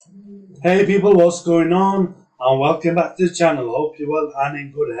Hey people, what's going on? And welcome back to the channel. Hope you're well and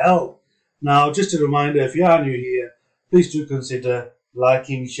in good health. Now, just a reminder, if you are new here, please do consider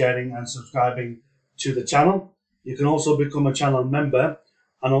liking, sharing and subscribing to the channel. You can also become a channel member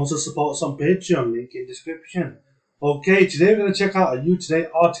and also support us on Patreon, link in description. Okay, today we're going to check out a U.Today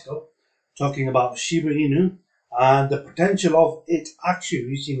article talking about Shiba Inu and the potential of it actually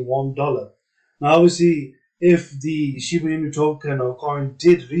reaching $1. Now, obviously, if the Shiba Inu token or coin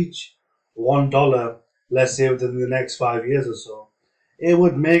did reach $1, let's say within the next 5 years or so, it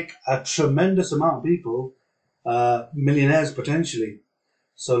would make a tremendous amount of people millionaires potentially.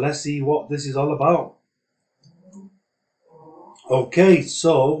 So let's see what this is all about. Okay,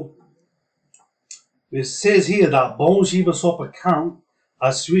 so it says here that Bone Shiba Swap account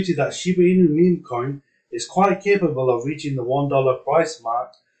has tweeted that Shiba Inu meme coin is quite capable of reaching the $1 price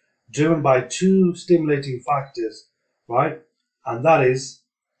mark, driven by two stimulating factors, right? And that is,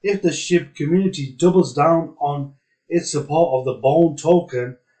 if the SHIB community doubles down on its support of the Bone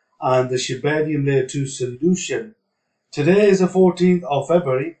token and the Shibarium Layer 2 solution. Today is the 14th of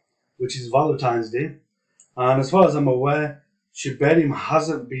February, which is Valentine's Day, and as far as I'm aware, Shibarium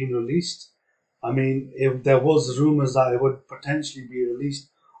hasn't been released. I mean, if there was rumours that it would potentially be released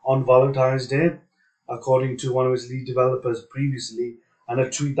on Valentine's Day, according to one of its lead developers previously, and a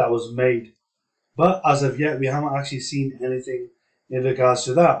tweet that was made. But as of yet, we haven't actually seen anything in regards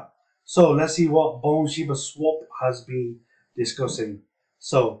to that. So let's see what Bone Shiba Swap has been discussing.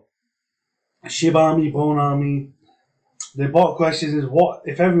 So, Shiba Army, Bone Army. The important question is, what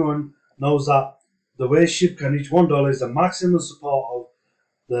if everyone knows that the way SHIB can reach $1 is the maximum support of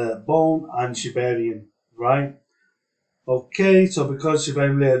the Bone and Shibarium, right? Okay, so because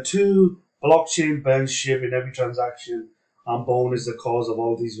Shibarium Layer 2 blockchain burns SHIB in every transaction, and Bone is the cause of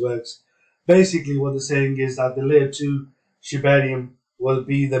all these works. Basically, what they're saying is that the Layer 2 Shibarium will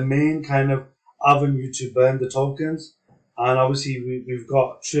be the main kind of avenue to burn the tokens. And obviously, we've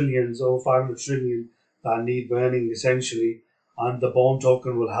got trillions, over 500 trillion, that need burning essentially. And the Bone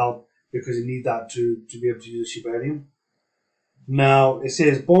token will help because you need that to be able to use Shibarium. Now, it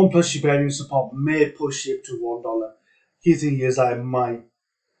says Bone plus Shibarium support may push SHIB to $1. Key thing is that it might.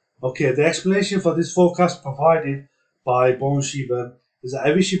 Okay, the explanation for this forecast provided by Bone Shiba is that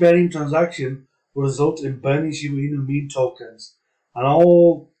every Shibarium transaction will result in burning Shiba Inu meme tokens, and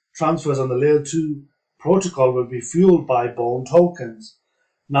all transfers on the Layer 2 protocol will be fueled by Bone tokens.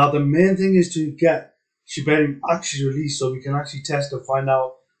 Now, the main thing is to get Shibarium actually released so we can actually test and find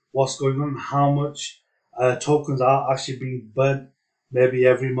out what's going on, how much tokens are actually being burnt, maybe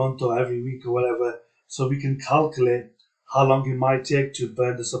every month or every week or whatever, so we can calculate how long it might take to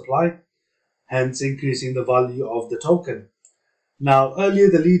burn the supply, hence increasing the value of the token. Now, earlier,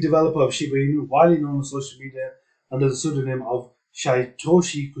 the lead developer of Shiba Inu, widely known on social media under the pseudonym of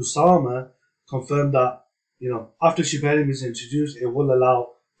Satoshi Kusama, confirmed that, after Shibarium is introduced, it will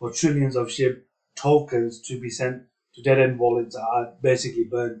allow for trillions of SHIB tokens to be sent to dead-end wallets that are basically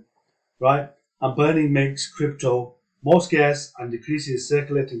burned, right? And burning makes crypto more scarce and decreases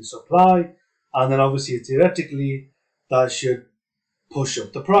circulating supply, and then obviously, theoretically, that should push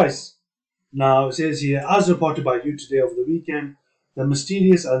up the price. Now, it says here, as reported by U.Today over the weekend, the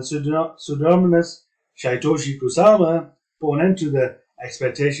mysterious and pseudonymous Satoshi Kusama put an end to the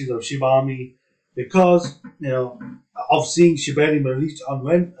expectations of Shiba Army because, of seeing Shibarium released on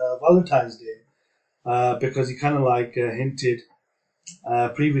Valentine's Day, because he kind of hinted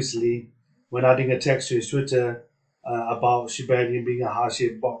previously when adding a text to his Twitter about Shibarium being a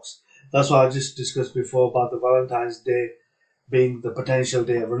heart-shaped box. That's what I just discussed before about the Valentine's Day being the potential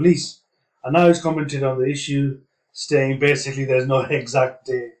day of release. And now he's commented on the issue, saying basically there's no exact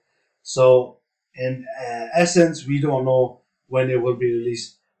date. So, in essence, we don't know when it will be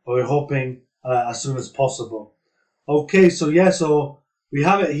released, but we're hoping as soon as possible. Okay, so we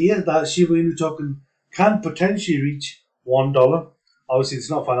have it here that Shiba Inu token can potentially reach $1. Obviously, it's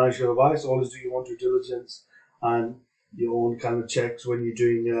not financial advice. Always do your own due diligence and your own kind of checks when you're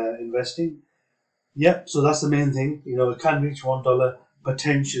doing investing. Yep, so that's the main thing. It can reach $1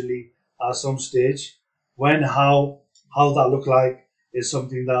 potentially at some stage. When, how that look like is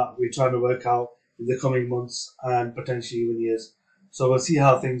something that we're trying to work out in the coming months and potentially even years. So we'll see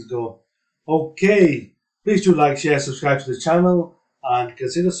how things go. Okay, please do like, share, subscribe to the channel, and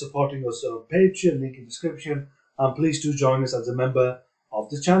consider supporting us on Patreon, link in the description, and please do join us as a member of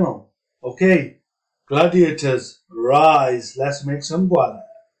the channel. Okay, gladiators, rise, let's make some guala.